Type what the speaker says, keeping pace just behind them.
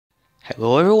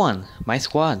Hello everyone, my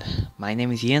squad. My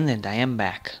name is Ian and I am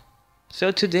back. So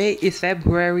today is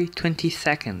February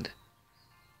 22nd.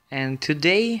 And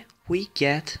today we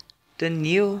get the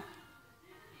new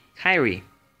Kairi.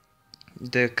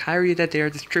 The Kairi that they are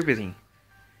distributing.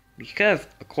 Because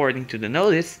according to the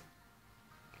notice,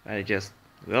 I just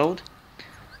wrote,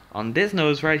 on this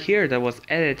notice right here that was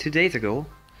added 2 days ago,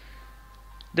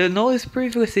 the notice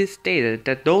previously stated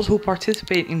that those who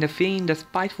participate in defeating the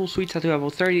spiteful suites at level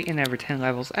 30 and every 10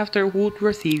 levels after would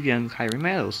receive young Kairi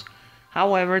medals.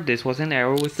 However, this was an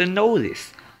error with the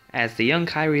notice, as the young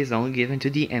Kairi is only given to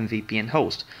the MVP and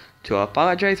host. To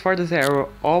apologize for this error,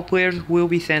 all players will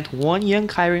be sent one young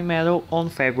Kairi medal on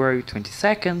February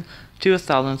 22nd,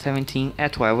 2017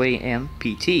 at 12 AM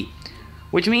PT.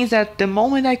 Which means that the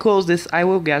moment I close this, I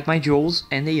will get my jewels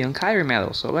and the young Kairi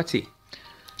medal. So let's see.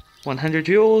 100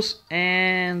 jewels,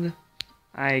 and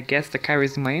I guess the Kairi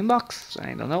is in my inbox,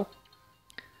 I don't know.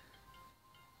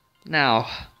 Now,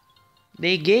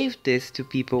 they gave this to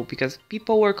people because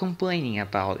people were complaining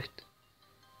about it.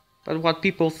 But what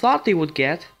people thought they would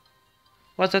get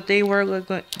was that they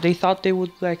thought they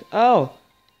would like, oh,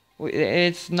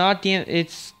 it's not the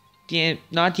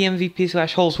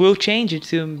MVP / host. We'll change it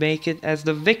to make it as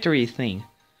the victory thing.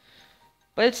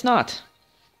 But it's not.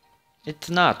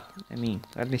 It's not. I mean,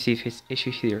 let me see if it's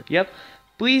issues here. Yep.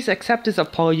 Please accept this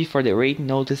apology for the rate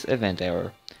notice event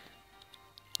error.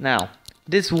 Now,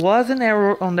 this was an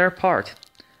error on their part.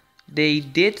 They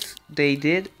did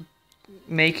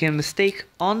make a mistake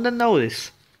on the notice,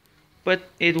 but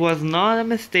it was not a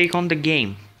mistake on the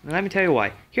game. And let me tell you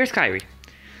why. Here's Kairi.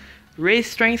 Raise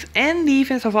strength and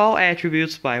defense of all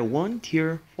attributes by 1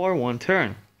 tier for 1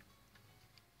 turn.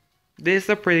 This is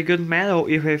a pretty good medal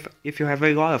if you have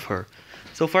a lot of her.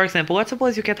 So for example, let's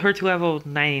suppose you get her to level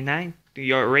 99,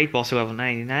 your raid boss to level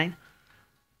 99,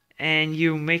 and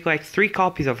you make like 3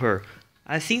 copies of her.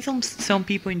 I've seen some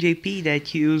people in JP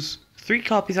that use 3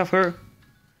 copies of her,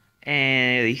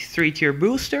 and a 3 tier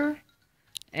booster,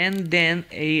 and then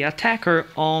a attacker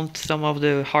on some of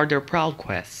the harder proud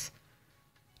quests.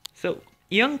 So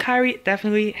young Kairi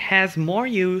definitely has more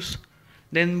use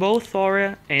than both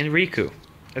Thora and Riku,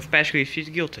 especially if she's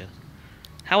guilted.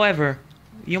 However,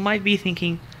 you might be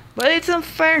thinking, but it's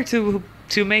unfair to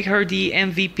make her the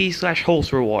MVP /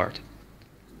 host reward.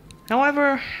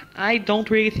 However, I don't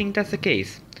really think that's the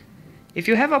case. If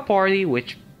you have a party,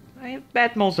 which I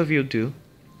bet most of you do,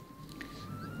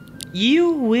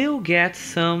 you will get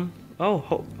some... Oh,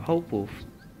 Hope Wolf.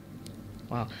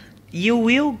 Wow. You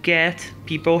will get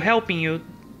people helping you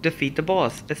defeat the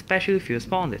boss, especially if you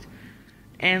spawned it.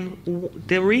 And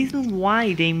the reason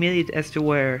why they made it as to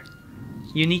where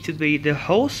you need to be the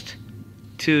host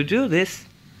to do this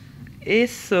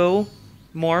is so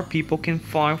more people can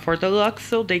farm for the Lux,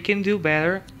 so they can do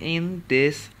better in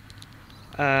this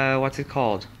what's it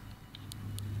called?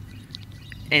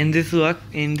 In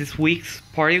this week's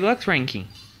party Lux ranking.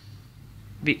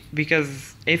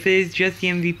 Because if it is just the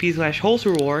MVP / host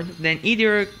reward, then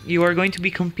either you are going to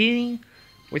be competing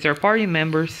with your party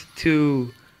members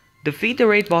to defeat the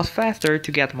raid boss faster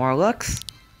to get more Lux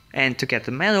and to get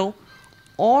the medal,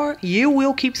 or you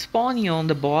will keep spawning on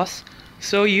the boss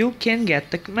so you can get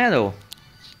the medal.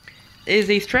 It is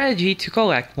a strategy to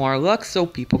collect more Lux so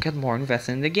people get more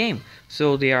invested in the game,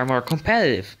 so they are more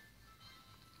competitive.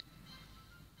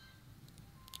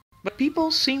 But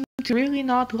people seem to really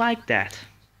not like that.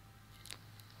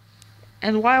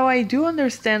 And while I do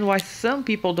understand why some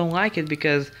people don't like it,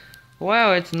 because,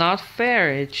 well, it's not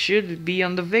fair, it should be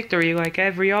on the victory like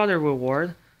every other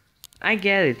reward, I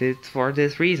get it, it's for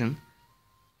this reason.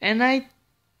 And I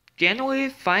genuinely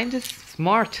find this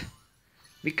smart,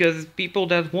 because people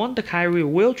that want the Kairi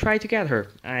will try to get her.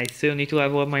 I still need to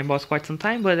level up my boss quite some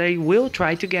time, but I will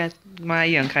try to get my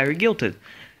young Kairi guilted.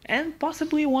 And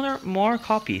possibly 1 or more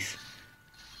copies.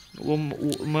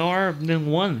 More than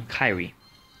 1 Kairi.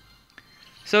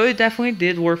 So it definitely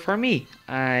did work for me.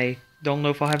 I don't know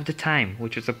if I'll have the time,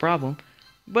 which is a problem,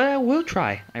 but I will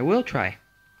try.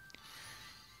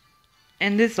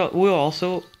 And this will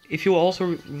also, if you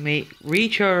also may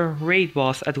reach your raid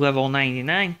boss at level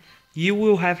 99, you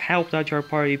will have helped out your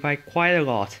party by quite a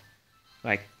lot.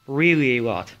 Like, really a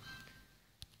lot.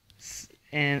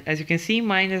 And as you can see,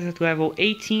 mine is at level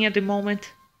 18 at the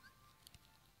moment.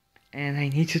 And I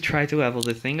need to try to level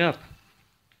this thing up.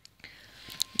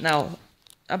 Now,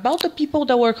 about the people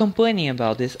that were complaining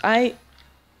about this,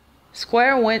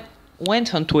 Square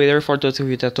went on Twitter, for those of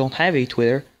you that don't have a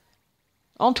Twitter.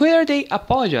 On Twitter they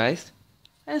apologized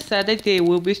and said that they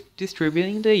will be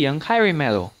distributing the young Kairi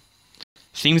medal.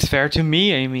 Seems fair to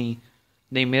me. I mean,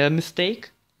 they made a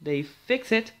mistake, they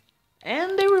fix it,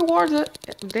 and they reward it.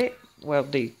 well,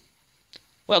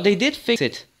 they did fix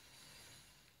it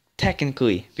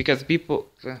technically because people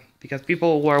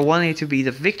were wanting to be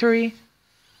the victory,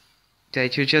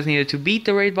 that you just needed to beat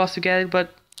the raid boss to get it.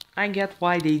 But I get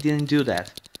why they didn't do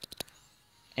that,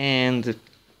 and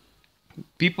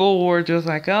people were just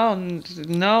like, oh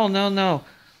no, no, no,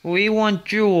 we want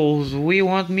jewels, we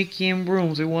want Mickey and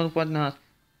brooms, we want whatnot.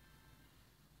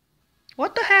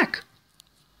 What the heck?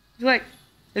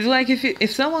 It's like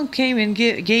if someone came and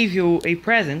gave you a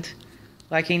present,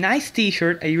 like a nice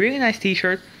T-shirt, a really nice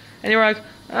T-shirt, and you're like,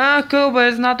 ah, cool, but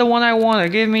it's not the one I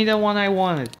wanted. Give me the one I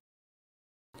wanted.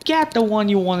 Get the one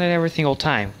you wanted every single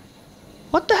time.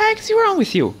 What the heck is wrong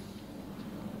with you?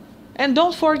 And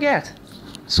don't forget,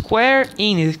 Square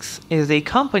Enix is a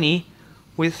company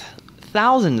with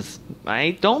thousands,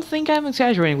 I don't think I'm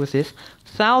exaggerating with this,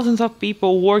 thousands of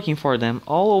people working for them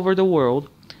all over the world.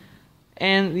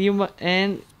 And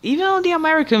even on the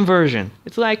American version,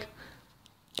 it's like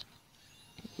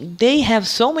they have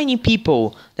so many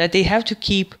people that they have to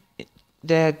keep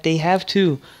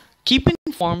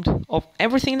informed of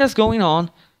everything that's going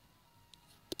on.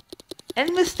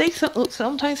 And mistakes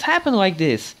sometimes happen like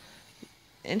this.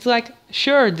 It's like,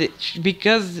 sure,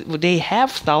 because they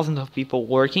have thousands of people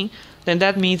working, then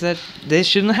that means that this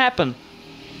shouldn't happen,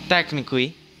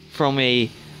 technically, from a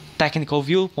technical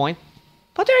viewpoint.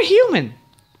 But they're human.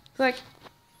 It's like,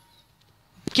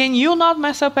 can you not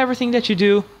mess up everything that you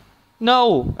do?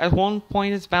 No, at one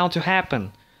point it's bound to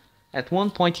happen. At one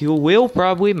point you will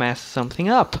probably mess something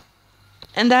up.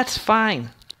 And that's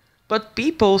fine. But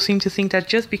people seem to think that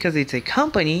just because it's a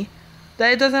company,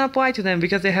 that it doesn't apply to them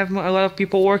because they have a lot of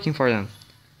people working for them.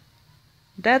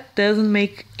 That doesn't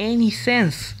make any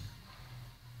sense.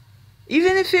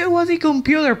 Even if it was a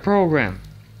computer program.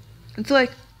 It's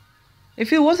like,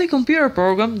 if it was a computer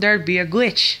program, there'd be a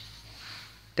glitch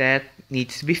that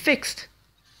needs to be fixed.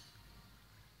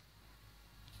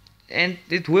 And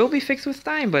it will be fixed with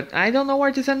time, but I don't know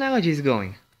where this analogy is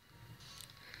going.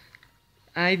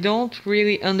 I don't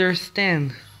really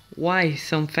understand why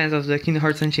some fans of the Kingdom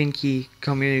Hearts Unchained Key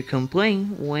community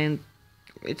complain when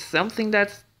it's something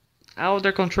that's out of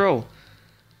their control.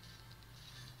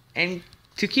 And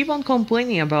to keep on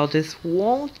complaining about this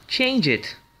won't change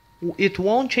it. It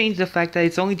won't change the fact that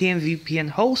it's only the MVP and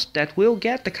host that will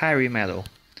get the Kairi medal.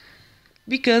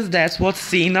 Because that's what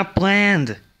SENA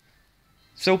planned.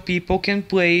 So people can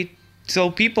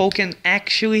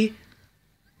actually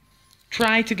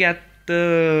try to get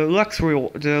the Lux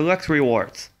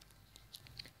rewards.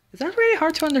 Is that really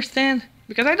hard to understand?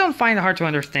 Because I don't find it hard to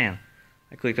understand.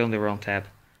 I clicked on the wrong tab.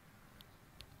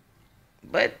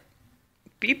 But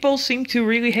people seem to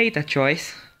really hate that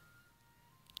choice.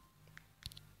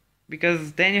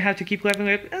 Because then you have to keep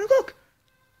leveling up. And look!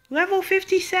 Level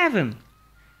 57!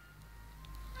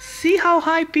 See how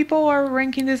high people are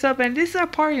ranking this up? And this is a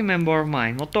party member of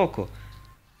mine, Motoko.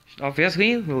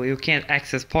 Obviously, you can't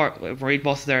access raid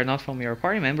bosses that are not from your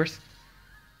party members.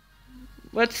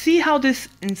 But see how this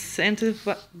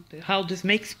how this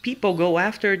makes people go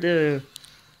after the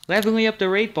leveling up the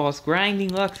raid boss, grinding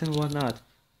Lux and whatnot.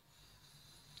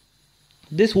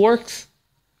 This works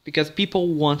because people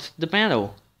want the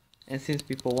medal. And since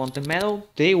people want the medal,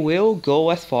 they will go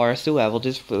as far as to level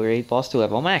this raid boss to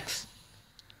level max.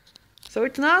 So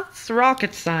it's not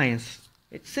rocket science.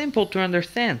 It's simple to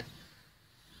understand.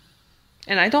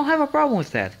 And I don't have a problem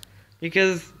with that.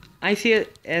 Because I see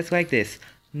it as like this.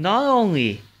 Not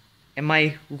only am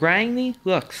I grinding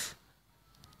Lux,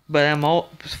 but I'm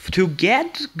to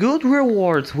get good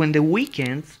rewards when the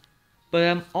weekends, but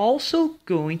I'm also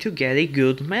going to get a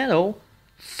good medal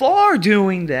for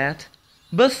doing that.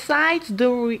 Besides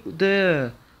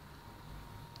the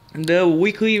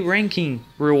weekly ranking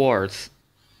rewards.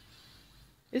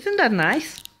 Isn't that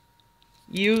nice?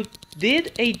 You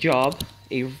did a job,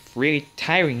 a really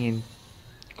tiring and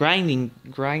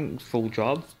grindful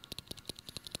job,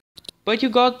 but you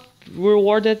got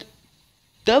rewarded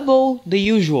double the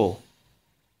usual.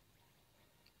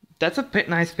 That's a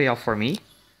nice payoff for me.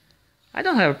 I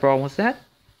don't have a problem with that.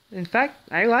 In fact,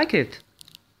 I like it.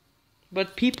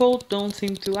 But people don't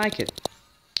seem to like it.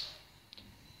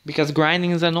 Because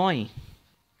grinding is annoying.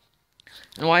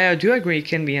 And while I do agree it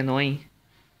can be annoying,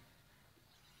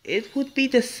 it would be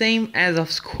the same as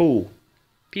of school.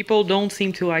 People don't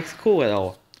seem to like school at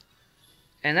all.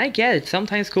 And I get it,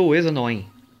 sometimes school is annoying.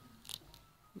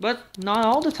 But not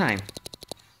all the time.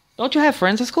 Don't you have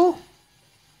friends at school?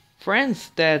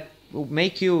 Friends that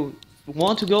make you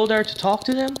want to go there to talk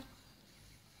to them?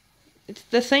 It's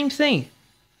the same thing.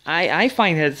 I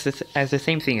find it as the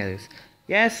same thing as this.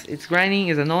 Yes, it's grinding,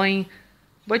 it's annoying,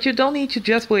 But you don't need to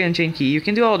just play Unchained Key. You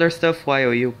can do other stuff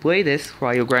while you play this,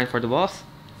 while you grind for the boss.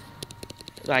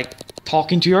 Like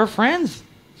talking to your friends,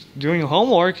 doing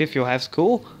homework if you have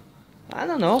school. I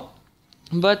don't know.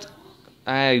 But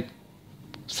I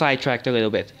sidetracked a little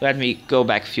bit. Let me go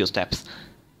back a few steps.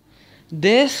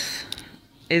 This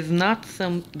is not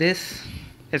some... This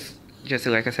is just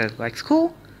like I said, like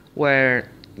school, where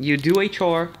you do a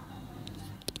chore,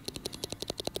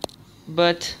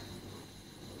 but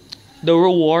the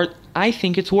reward, I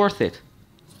think it's worth it.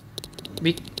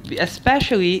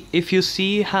 Especially if you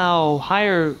see how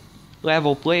higher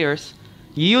level players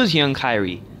use young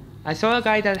Kairi. I saw a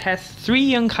guy that has 3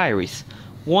 young Kairis.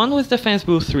 One with defense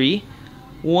boost 3,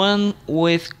 one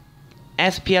with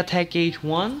SP attack gauge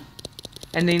 1,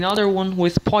 and another one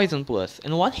with poison plus.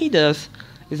 And what he does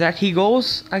is that he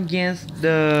goes against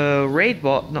the raid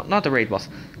boss, no, not the raid boss,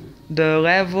 the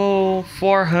level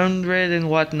 400 and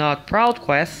whatnot Proud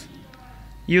quest,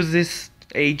 uses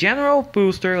a general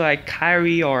booster like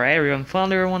Kairi or Aerion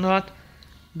Thunder or whatnot.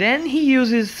 Then he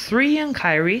uses 3 young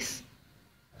Kairis,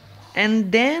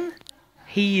 and then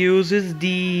he uses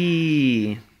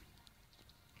the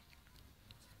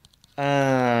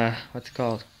what's it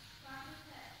called?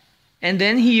 And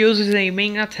then he uses a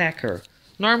main attacker,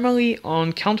 normally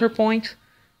on counterpoint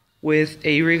with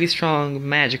a really strong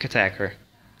magic attacker.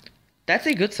 That's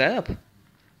a good setup.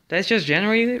 That's just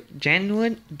genuinely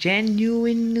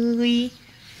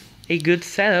a good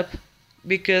setup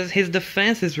because his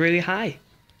defense is really high.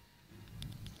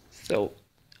 So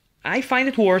I find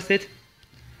it worth it.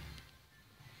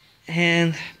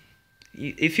 And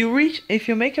if you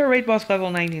make a raid boss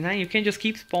level 99, you can just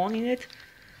keep spawning it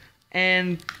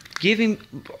and giving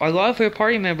a lot of your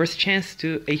party members a chance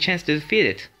to defeat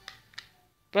it.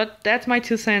 But that's my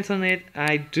 2 cents on it.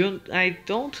 I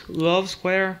don't love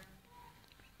Square,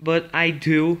 but I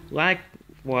do like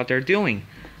what they're doing.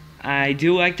 I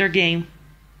do like their game,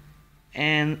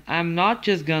 and I'm not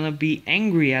just gonna be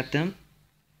angry at them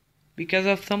because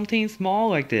of something small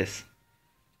like this.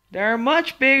 There are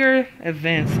much bigger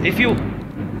events. If you...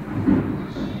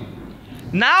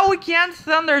 Now we can't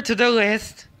thunder to the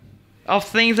list of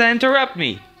things that interrupt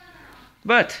me.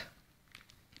 But...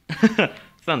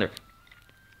 Thunder.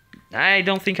 I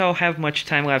don't think I'll have much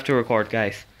time left to record,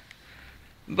 guys.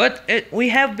 But we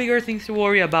have bigger things to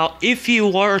worry about if you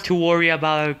were to worry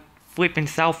about a flipping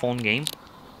cell phone game.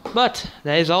 But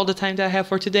that is all the time that I have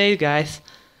for today, guys.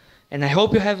 And I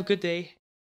hope you have a good day.